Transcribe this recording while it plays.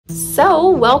So,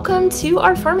 welcome to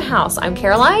our farmhouse. I'm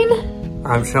Caroline.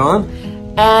 I'm Sean.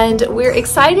 And we're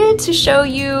excited to show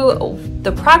you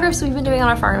the progress we've been doing on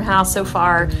our farmhouse so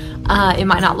far. It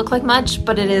might not look like much,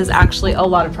 but it is actually a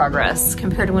lot of progress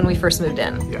compared to when we first moved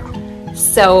in. Yeah.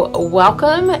 So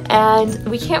welcome, and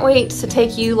we can't wait to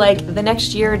take you like the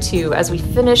next year or two as we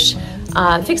finish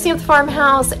fixing up the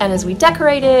farmhouse and as we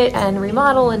decorate it and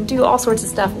remodel and do all sorts of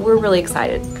stuff. We're really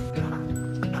excited.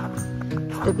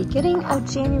 The beginning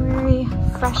of January,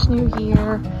 fresh new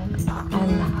year,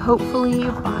 and hopefully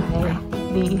by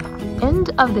the end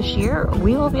of this year,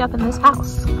 we will be up in this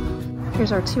house.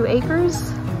 Here's our 2 acres,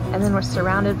 and then we're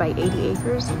surrounded by 80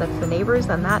 acres. That's the neighbors,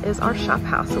 and that is our shop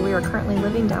house. So we are currently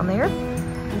living down there.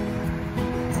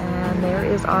 And there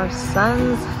is our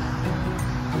son's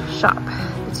shop.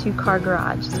 The 2-car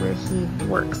garage is where he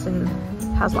works and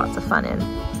has lots of fun in.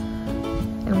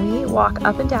 And we walk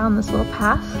up and down this little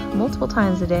path multiple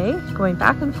times a day, going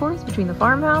back and forth between the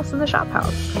farmhouse and the shop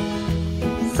house.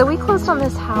 So we closed on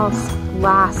this house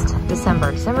last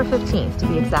December 15th to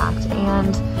be exact,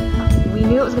 and we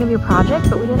knew it was going to be a project,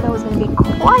 but we didn't know it was going to be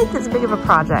quite this big of a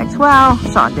project. Well,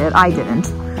 Sean did, I didn't.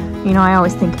 You know, I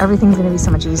always think everything's going to be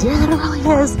so much easier than it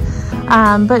really is.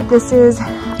 But this is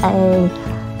a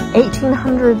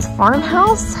 1800s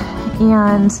farmhouse,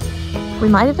 and we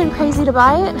might have been crazy to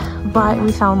buy it, but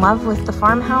we fell in love with the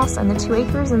farmhouse and the 2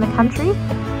 acres in the country,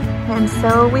 and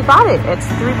so we bought it. It's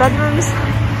 3 bedrooms.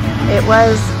 It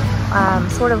was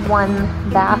sort of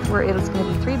 1 bath, where it was going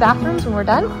to be 3 bathrooms when we're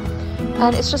done,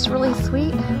 and it's just really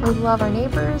sweet. We love our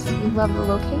neighbors, we love the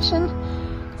location,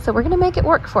 so we're going to make it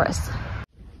work for us.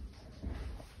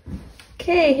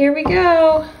 Okay, here we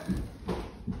go.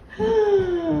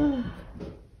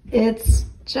 It's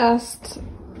just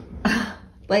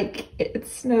like it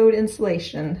snowed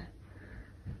insulation,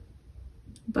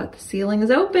 but the ceiling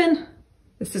is open.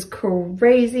 This is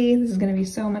crazy. This is going to be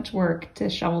so much work to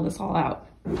shovel this all out.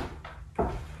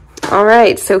 All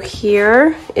right, so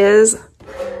here is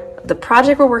the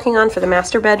project we're working on for the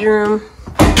master bedroom.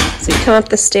 So you come up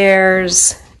the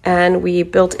stairs, and we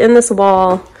built in this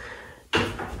wall,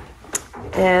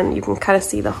 and you can kind of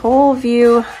see the whole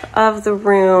view of the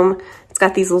room. It's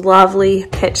got these lovely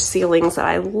pitch ceilings that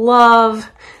I love,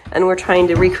 and we're trying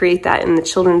to recreate that in the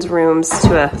children's rooms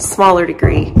to a smaller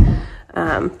degree.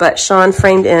 But Sean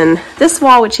framed in this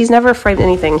wall, which he's never framed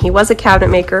anything. He was a cabinet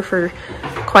maker for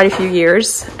quite a few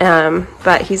years,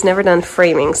 but he's never done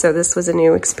framing, so this was a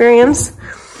new experience.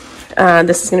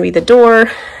 This is going to be the door,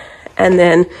 and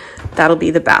then that'll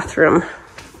be the bathroom,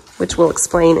 which we'll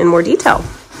explain in more detail.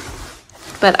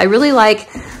 But I really like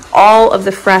all of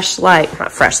the fresh light,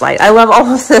 not fresh light, I love all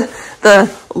of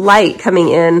the light coming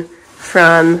in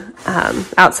from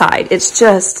outside. It's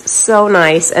just so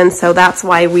nice, and so that's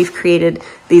why we've created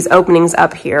these openings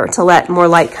up here to let more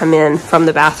light come in from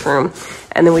the bathroom.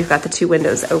 And then we've got the 2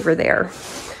 windows over there.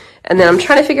 And then I'm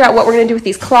trying to figure out what we're going to do with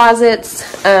these closets.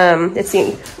 It's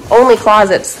the only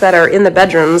closets that are in the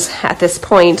bedrooms at this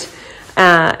point.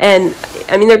 And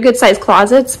I mean, they're good sized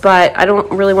closets, but I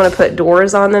don't really want to put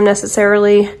doors on them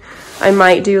necessarily. I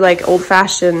might do like old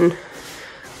fashioned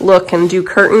look and do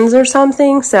curtains or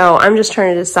something. So I'm just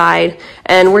trying to decide.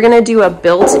 And we're going to do a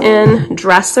built-in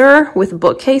dresser with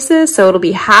bookcases. So it'll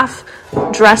be half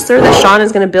dresser that Sean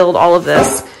is going to build all of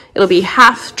this. It'll be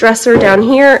half dresser down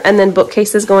here, and then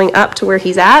bookcases going up to where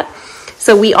he's at.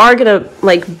 So we are going to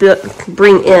like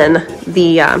bring in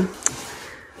the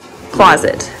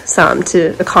closet some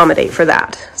to accommodate for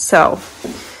that. So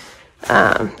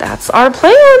that's our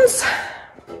plans.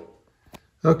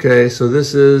 Okay, so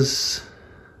this is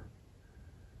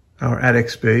our attic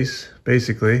space,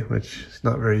 basically, which is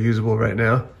not very usable right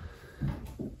now.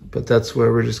 But that's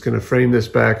where we're just going to frame this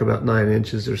back about 9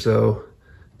 inches or so.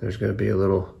 There's going to be a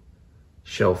little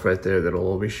shelf right there that'll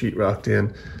all be sheetrocked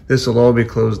in. This will all be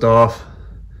closed off,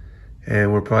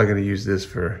 and we're probably going to use this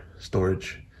for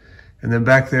storage. And then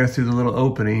back there through the little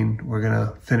opening, we're going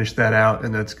to finish that out,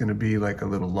 and that's going to be like a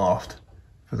little loft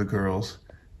for the girls.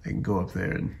 They can go up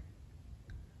there and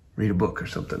read a book or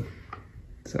something.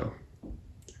 So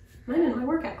I'm in my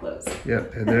workout clothes.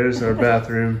 Yep, and there's our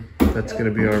bathroom. That's going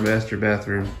to be our master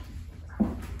bathroom.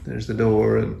 There's the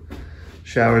door, and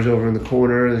showers over in the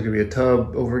corner. There's going to be a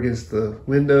tub over against the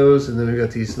windows, and then we've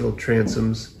got these little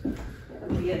transoms.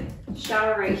 We get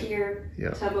shower right here,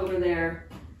 yeah. Tub over there,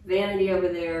 vanity over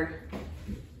there,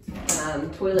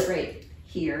 toilet right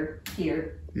here.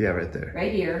 Yeah, right there.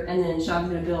 Right here, and then Sean's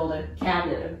going to build a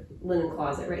cabinet, a linen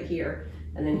closet right here,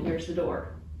 and then here's the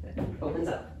door that opens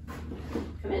up.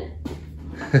 Come in.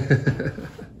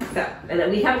 So, and then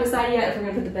we haven't decided yet if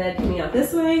we're going to put the bed coming out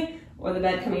this way or the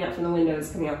bed coming out from the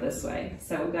windows coming out this way.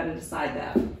 So we've got to decide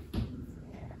that.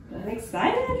 I'm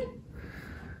excited.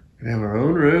 We have our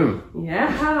own room.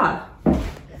 Yeah.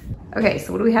 Okay,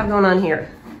 so what do we have going on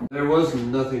here? There was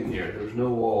nothing here. There was no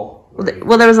wall.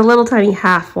 Well, there was a little tiny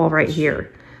half wall right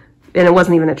here. And it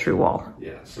wasn't even a true wall.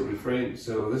 Yeah, so we framed,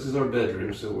 so this is our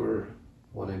bedroom, so we're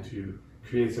wanting to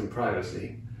create some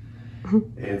privacy.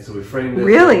 And so we framed it.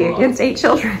 Really? Against 8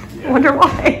 children? Yeah. I wonder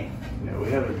why. Yeah,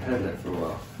 we haven't had that for a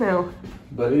while. No.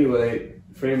 But anyway,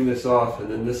 frame this off, and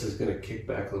then this is going to kick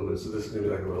back a little bit. So this is going to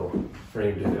be like a little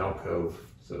framed-in alcove.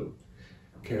 So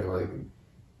Caroline can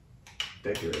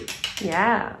decorate.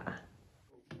 Yeah.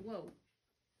 Whoa.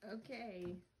 Okay.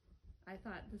 I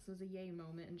thought this was a yay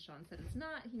moment, and Sean said it's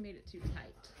not. He made it too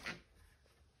tight.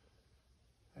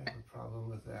 I have a problem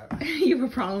with that. You have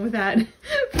a problem with that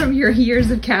from your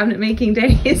years of cabinet making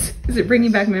days? Is it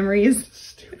bringing back memories?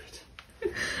 Stupid.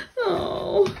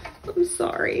 Oh, I'm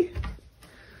sorry.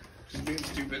 Just being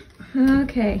stupid.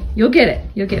 Okay, you'll get it.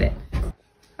 You'll get it.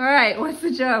 All right, what's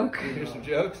the joke? Can you hear some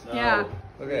jokes? No. Yeah.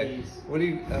 Okay. What do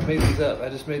you? I made these up. I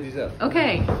just made these up.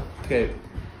 Okay. Okay.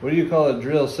 What do you call a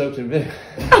drill soaked in vinegar?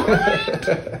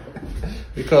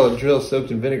 We call a drill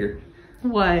soaked in vinegar.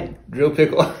 What? Drill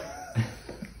pickle.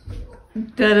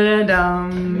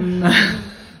 Da-da-da-dum.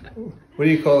 What do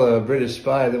you call a British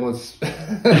spy that wants?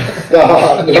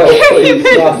 Stop! No, please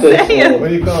stop this. What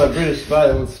do you call a British spy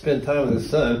that wants to spend time with his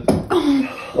son?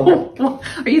 Oh.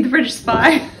 Are you the British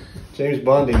spy? James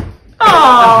Bonding.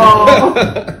 Oh.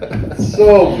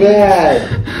 So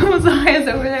bad. Mosiah's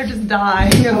over there just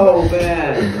dying. So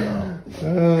bad.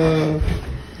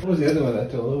 What was the other one I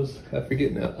told? I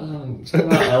forget now.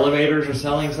 About elevators or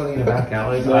selling something in the back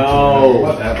alley. No.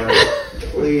 Whatever.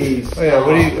 Please. Oh yeah.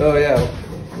 What do you? Oh yeah.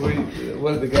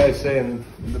 What did the guy say in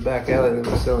the back alley that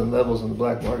was selling levels on the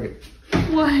black market?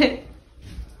 What?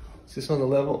 Is this on the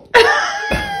level? Okay,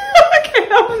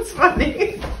 that one's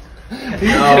funny.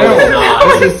 No,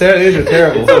 it's not. These are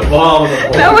terrible. It's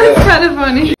abominable. That was kind of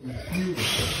funny.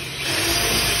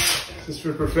 This is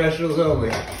for professionals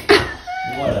only.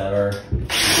 Whatever.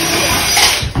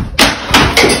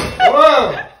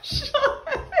 Whoa!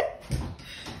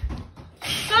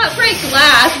 Not break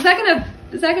glass. Is that gonna?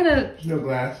 There's no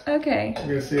glass. Okay. I'm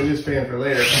gonna save this fan for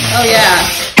later. Oh yeah.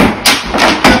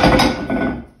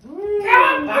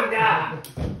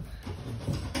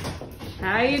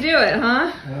 How you do it,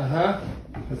 huh? Uh-huh.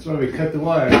 That's why we cut the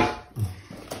wires.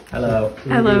 Hello.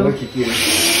 Hello. Electrocuted.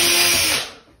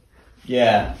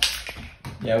 Yeah.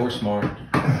 Yeah, we're smart.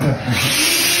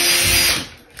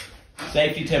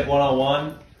 Safety tip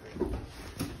 101.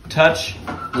 Touch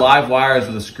live wires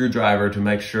with a screwdriver to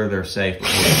make sure they're safe.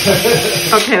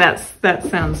 Okay, that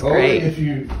sounds Only great. if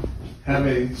you have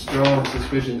a strong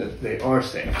suspicion that they are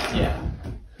safe. Yeah.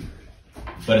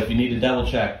 But if you need to double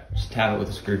check, just tap it with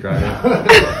a screwdriver.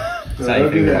 That's how you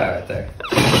Don't do figure it that. out right there.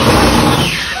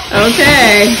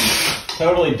 Okay.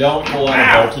 Totally don't pull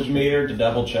out a voltage meter to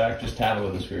double check. Just tap it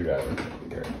with a screwdriver.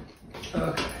 Okay.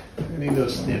 I need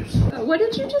those snips. What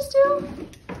did you just do?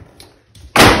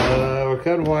 We're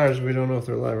cutting wires, but we don't know if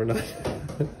they're live or not.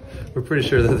 We're pretty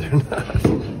sure that they're not.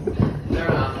 They're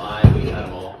not live. We got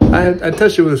them all. I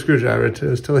touched it with a screwdriver. It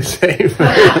was totally safe.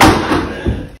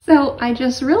 So I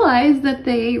just realized that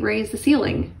they raised the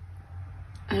ceiling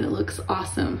and it looks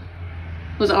awesome.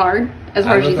 Was it hard? As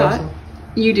hard as you thought? Awesome?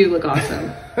 You do look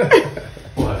awesome.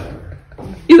 Whatever.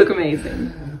 You look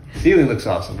amazing. Ceiling looks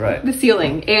awesome, right? The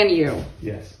ceiling and you.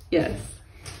 Yes. Yes.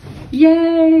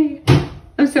 Yay.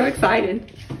 I'm so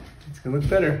excited. It's gonna look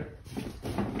better.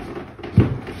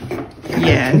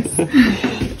 Yes.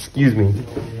 Excuse me.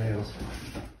 Nails.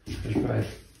 There's probably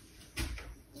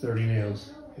 30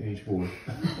 nails in each board.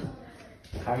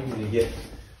 How are you going to get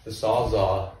the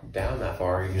Sawzall down that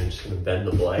far? Are you just going to bend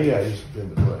the blade? Yeah, just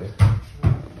bend the blade.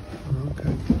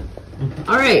 Okay.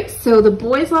 All right, so the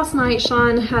boys last night,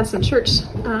 Sean had some church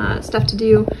stuff to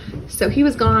do, so he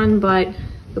was gone, but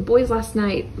the boys last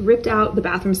night ripped out the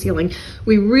bathroom ceiling.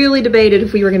 We really debated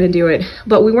if we were gonna do it,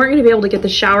 but we weren't gonna be able to get the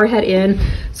shower head in,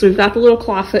 so we've got the little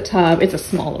clawfoot tub. It's a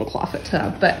small little clawfoot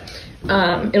tub, but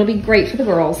it'll be great for the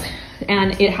girls,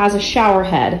 and it has a shower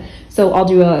head, so I'll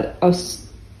do a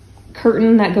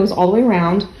curtain that goes all the way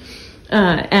around,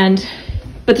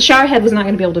 but the shower head was not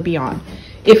gonna be able to be on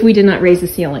if we did not raise the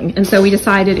ceiling. And so we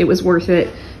decided it was worth it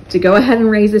to go ahead and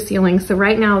raise the ceiling. So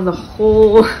right now the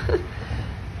whole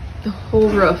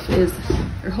roof is,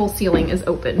 or whole ceiling is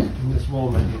open. And this wall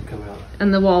might need to come out.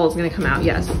 And the wall is gonna come out,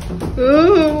 yes.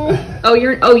 Ooh. Oh,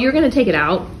 you're gonna take it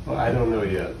out? Well, I don't know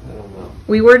yet. I don't know.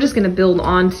 We were just gonna build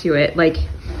onto it, like,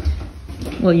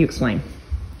 well, you explain.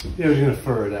 Yeah, we're gonna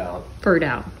fur it out. Fur it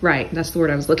out, right, that's the word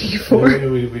I was looking for.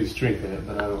 We strengthen it,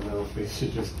 but I don't know if we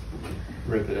should just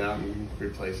rip it out and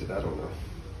replace it. I don't know.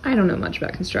 I don't know much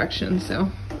about construction, so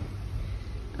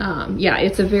yeah,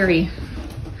 it's a very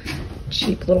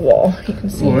cheap little wall. You can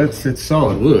see. Well, it's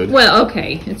solid wood. Well,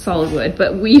 okay, it's solid wood,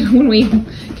 but when we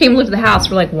came to look at the house,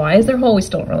 we're like, why is there a hole? We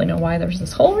still don't really know why there's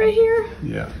this hole right here.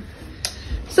 Yeah.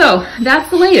 So that's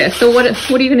the latest. So what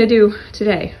are you gonna do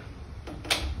today?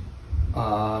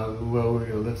 Well, we're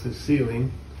gonna lift the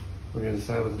ceiling. We're gonna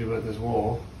decide what to do about this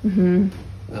wall.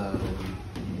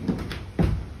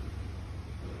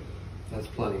 That's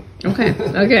plenty. Okay,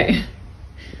 okay.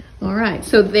 All right,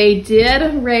 so they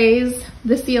did raise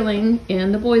the ceiling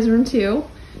in the boys' room too.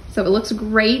 So it looks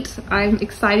great. I'm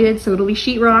excited. So it'll be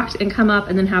sheetrocked and come up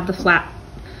and then have the flat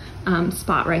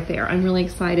spot right there. I'm really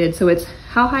excited. So it's,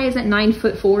 how high is it?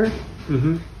 9'4"?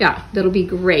 Mm-hmm. Yeah, that'll be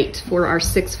great for our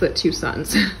 6'2"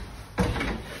 sons.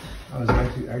 I was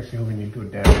actually hoping you'd go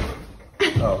down.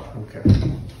 Oh, okay.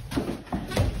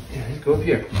 Yeah, let's go up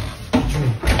here.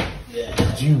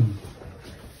 June.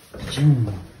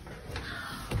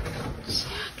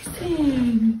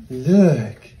 Jackson.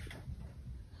 Look.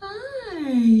 Hi.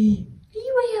 Are you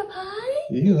way up high?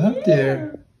 You up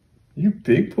there. You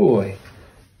big boy.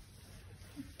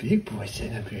 Big boy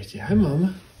sitting up here. Say hi,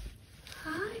 Mama.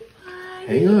 Hi, buddy.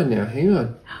 Hang on now. Hang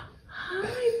on.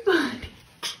 Hi, buddy.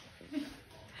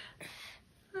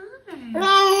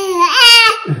 Hi.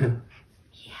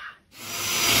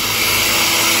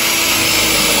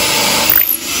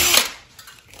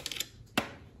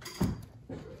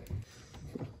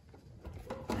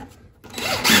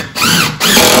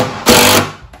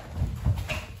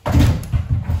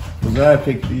 I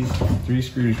picked these 3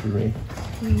 screws for me.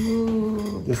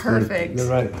 Ooh, Just perfect.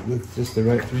 Just the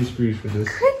right 3 screws for this.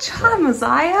 Good job,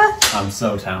 Mosiah. I'm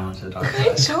so talented.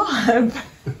 Good job.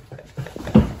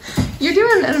 You're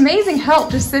doing an amazing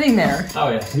help just sitting there. Oh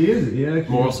yeah. He is. Yeah.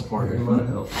 Moral support. A lot of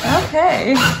help.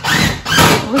 Okay.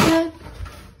 Look at.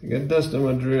 I got dust on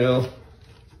my drill.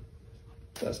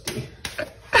 Dusty.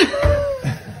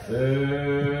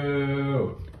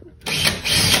 Oh.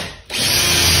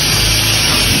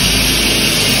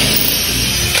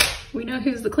 We know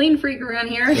who's the clean freak around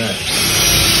here. Yeah.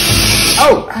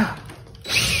 Oh!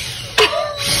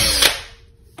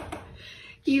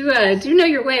 You do know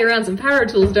your way around some power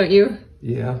tools, don't you?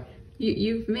 Yeah.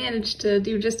 You've managed to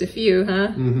do just a few, huh?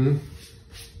 Mm-hmm.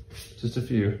 Just a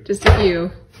few. Just a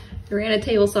few. I ran a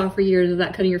table saw for years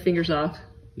without cutting your fingers off.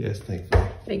 Yes, thankfully.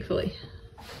 Thankfully.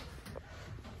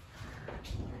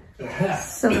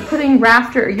 So they're putting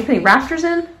are you putting rafters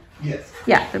in? Yes.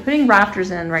 Yeah, they're putting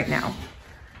rafters in right now.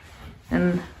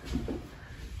 And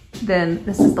then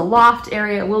this is the loft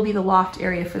area. It will be the loft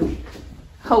area for,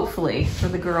 hopefully, for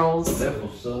the girls.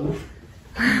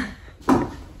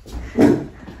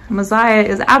 Mosiah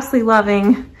is absolutely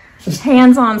loving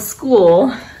hands-on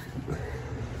school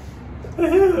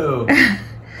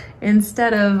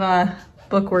instead of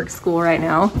bookwork school right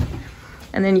now.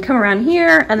 And then you come around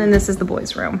here, and then this is the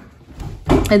boys' room.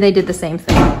 And they did the same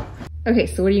thing. Okay,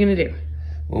 so what are you gonna do?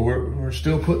 Well, we're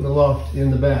still putting the loft in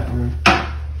the bathroom,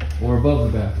 or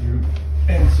above the bathroom.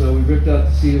 And so we ripped out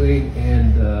the ceiling,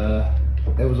 and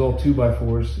that was all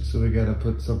 2x4s. So we gotta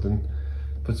put some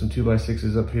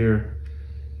 2x6s up here.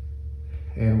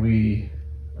 And we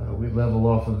level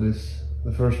off of the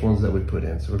first ones that we put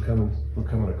in. So we're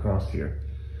coming across here.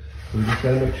 So we just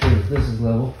gotta make sure that this is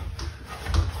level.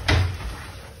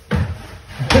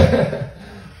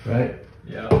 Right?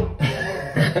 Yeah.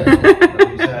 What do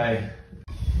you say?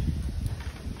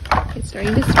 It's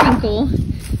starting to sprinkle.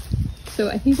 So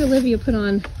I think Olivia put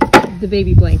on the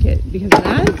baby blanket because of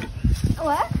that.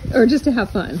 What? Or just to have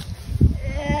fun?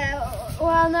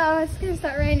 Well, no, it's gonna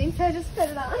start raining, so I just put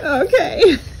it on.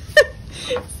 Okay.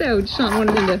 So Sean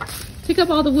wanted them to pick up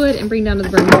all the wood and bring down to the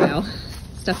burn pile.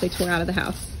 Stuff they tore out of the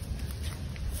house.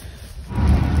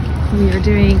 We are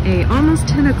doing a almost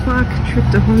 10 o'clock trip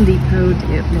to Home Depot to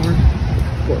get more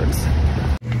boards.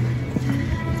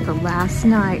 It's the last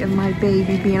night of my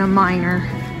baby being a minor.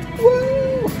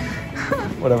 Woo!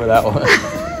 Whatever that was.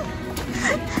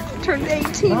 Turned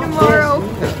 18 tomorrow.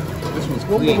 This one's clean. You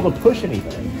won't be able to push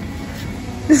anything.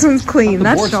 This one's clean. The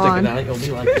That's board Sean. sticking out, you'll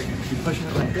be like, you pushing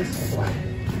it like this.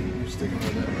 You're sticking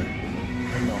it that way.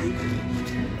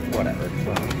 Whatever.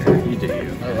 You do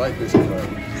you. I like this car.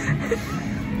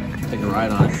 Take a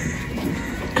ride on it.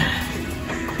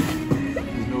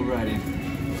 There's no riding.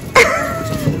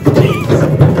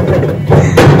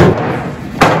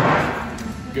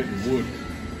 Getting wood.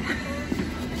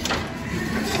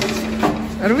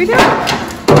 What are we doing?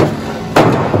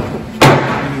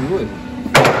 Getting wood.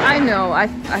 I know. I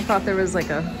thought there was like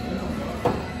a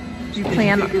Did you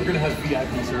plan? We were gonna have VIP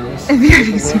service.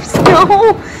 VIP service?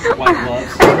 No. White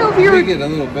gloves. I didn't know if you were. Get a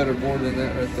little better board than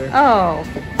that right there. Oh,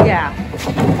 yeah.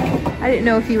 I didn't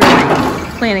know if you were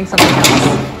planning something else.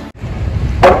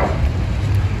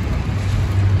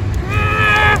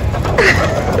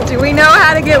 Do we know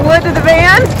how to get wood to the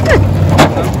van? The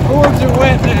boards are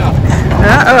wet now.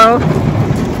 Uh-oh.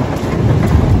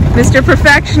 Mr.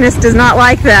 Perfectionist does not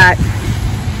like that.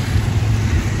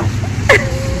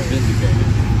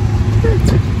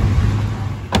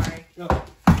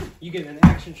 You get an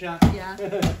action shot? Yeah.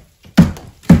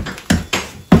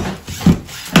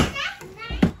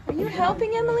 Are you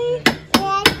helping, Emily?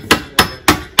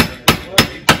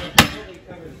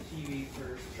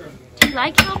 Do you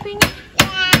like helping?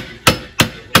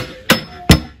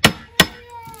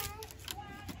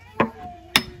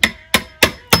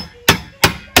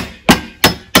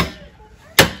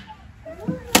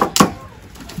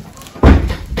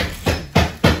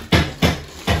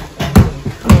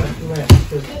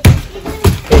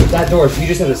 That door, you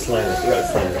just have to slam it. You gotta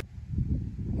slam it.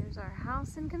 Here's our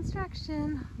house in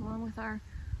construction, along with our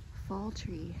fall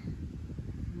tree.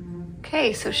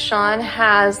 Okay, so Sean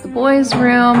has the boys'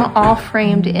 room all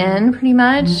framed in pretty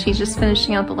much. He's just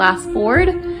finishing out the last board.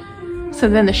 So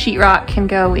then the sheetrock can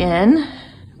go in,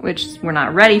 which we're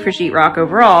not ready for sheetrock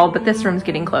overall, but this room's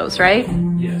getting close, right?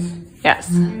 Yes. Yes.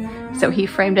 So he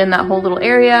framed in that whole little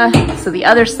area. So the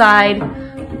other side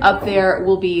up there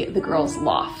will be the girls'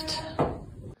 loft.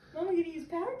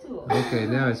 Okay,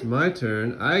 now it's my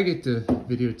turn. I get to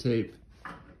videotape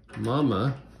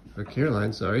Mama, or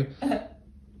Caroline, sorry,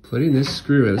 putting this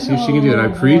screw in. Let's see if she can do it. I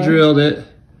pre-drilled it.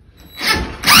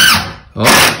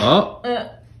 Oh.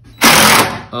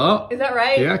 Is that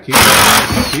right? Yeah, keep.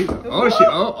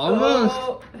 Almost.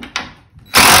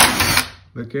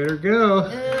 Look at her go.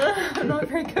 I'm not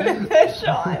very good at this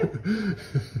shot.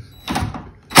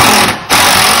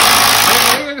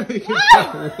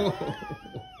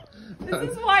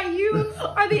 This is why you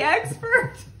are the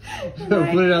expert.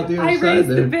 Put it out the other I side raised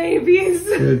there. the babies.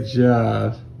 Good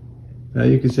job. Now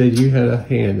you can say you had a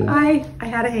hand in I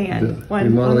had a hand.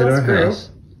 remodeling our house.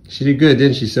 She did good,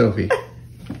 didn't she, Sophie?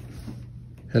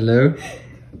 Hello?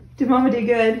 Did Mama do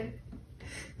good?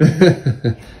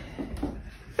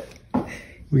 What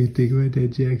do you think about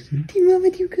that, Jackson? Did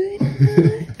Mama do good?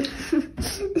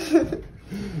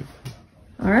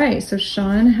 All right, so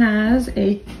Sean has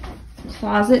a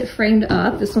closet framed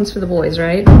up. This one's for the boys,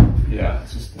 right? Yeah,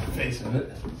 it's just the face of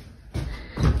it.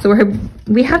 So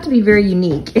we have to be very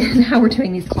unique in how we're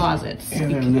doing these closets.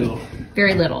 And they're little.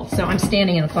 Very little. So I'm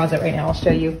standing in the closet right now. I'll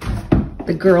show you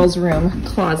the girls' room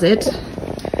closet.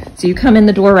 So you come in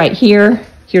the door right here.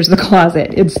 Here's the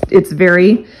closet. It's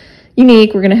very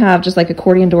unique. We're gonna have just like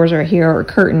accordion doors right here, or a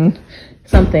curtain,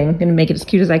 something. I'm gonna make it as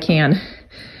cute as I can.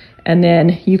 And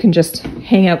then you can just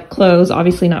hang up clothes,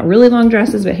 obviously not really long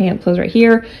dresses, but hang up clothes right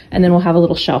here. And then we'll have a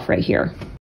little shelf right here.